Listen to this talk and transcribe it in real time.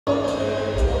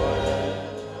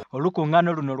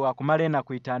Olukungaana luno lwakumala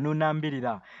ennaku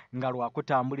 52 nga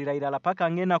lwakutambulira irala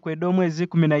paka ng'ennaku ed'omwezi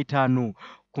 15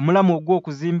 ku mulamu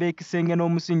ogw'okuzimba ekisenge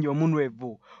n'omusingi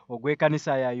omunwevu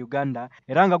ogw'ekkanisa ya Uganda,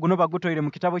 era nga guno bagutoire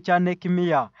mu kitabo kya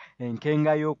Nekimiya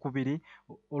enkenga y'okubiri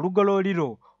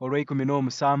olugololiro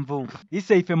olw'17.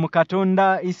 Iseife mu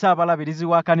katonda Isabalabirizi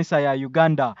wa kkanisa ya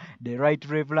Uganda, the Right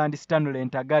Reverend Stanley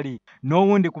Ntagali,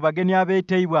 n'owundi ku bagenyi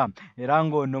abeeteibwa era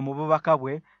ng'ono mu bubaka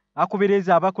bwe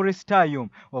akubiriiza abakristaayo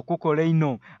okukola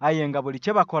einho aye nga buli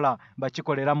kye bakola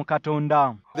bakikolera mu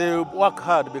katonda. They work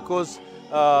hard because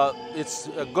it's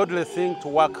a godly thing to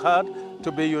work hard,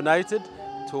 to be united,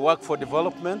 to work for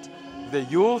development. The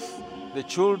youth, the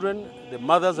children, the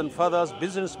mothers and fathers,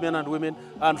 businessmen and women,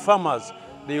 and farmers,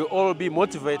 they will all be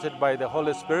motivated by the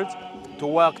Holy Spirit to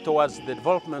work towards the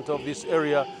development of this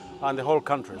area and the whole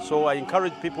country. So I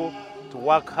encourage people to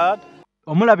work hard.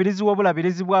 Omulabirizi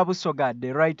w'obulabirizi bwa Busoag,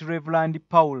 the Right Reverend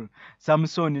Paul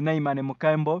Samson Naimane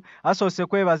Mukembo, asoose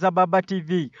kwebaza Baba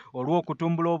TV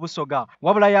olw'okutumbula obusoga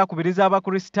wabula yakubiriza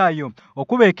abakristaayo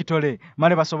okuba ekitole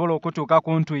male basobole okutuuka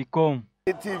ku ntwiko.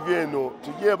 TV eno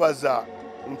tugyebaza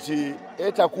nti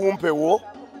etakumpewo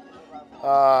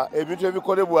ebintu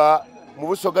ebikolebwa mu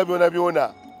Busoga byona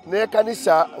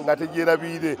n'ekkanisa nga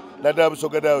tegyerabiire naddala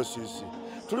Busoga Diocese.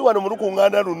 Tuli wano mu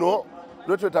lukungaana luno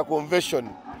lwetweta convention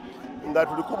nga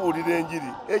tuli kubuulira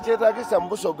enjiri ekyetaagisa mu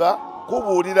Busoga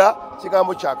kubuulira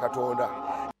kigambo kya Katonda.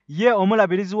 Ye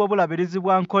omulabirizi w'obulabirizi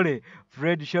bwa Nkole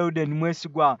Fred Sheldon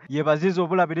Mwesigwa yebaziza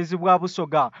obulabirizi bwa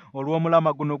Busoga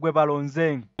olw'omulama guno gwe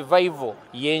balonze. Revival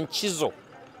y'enkizo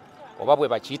oba bwe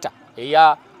bakiyita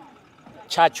eya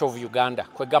Church of Uganda,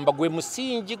 kwegamba gwe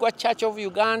musingi gwa Church of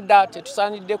Uganda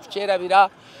tetusaanidde kukyerabira.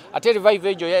 Ate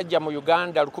revival ejo yajja mu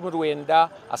Uganda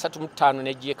 1935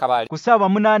 n'ejje Kabale. Ku ssaawa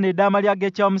 8 eddaama lya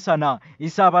gekyamusana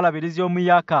Isabalabirizi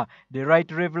omuyaka the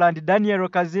Right Reverend Daniel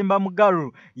Kazimba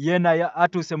Mugalu yena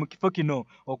atuuse mu kifo kino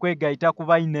okwegayita ku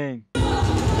baine.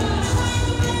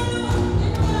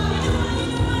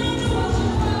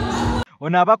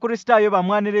 Ono abakristaayo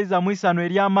bamwaniriza mu isano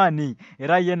ery'amaanyi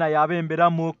era yena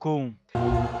yabemberamuko.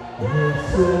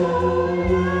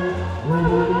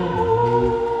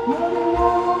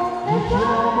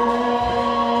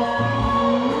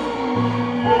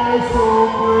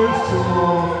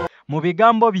 Mu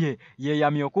bigambo bye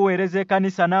yeyamye okuweereza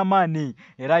ekkanisa n'amaanyi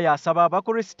era yasaba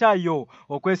abakristaayo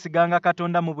okwesiganga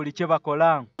Katonda mu buli kye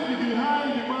bakola.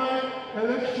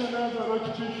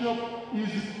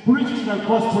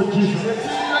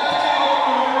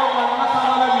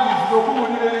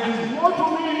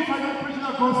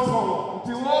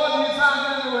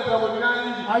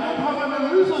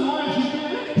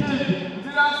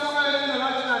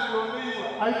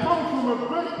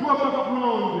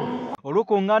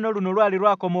 Olukungaana luno lwali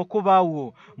lwakoma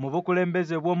okubaawo mu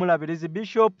bukulembeze bw'omulabirizi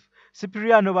Bishop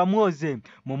Cipriano Bamwoze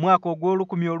mu mwaka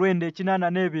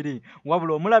ogw'1982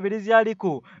 wabula omulabirizi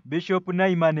aliko Bishop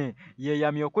Naimane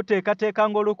yeyamye okuteekateeka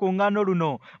ng'olukungaana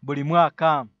luno buli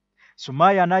mwaka.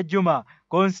 Sumaya Najuma,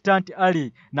 Constant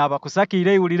Ali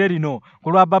n'abakusakiira iwulire lino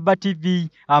ku lwa Baba TV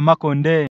Amakonde.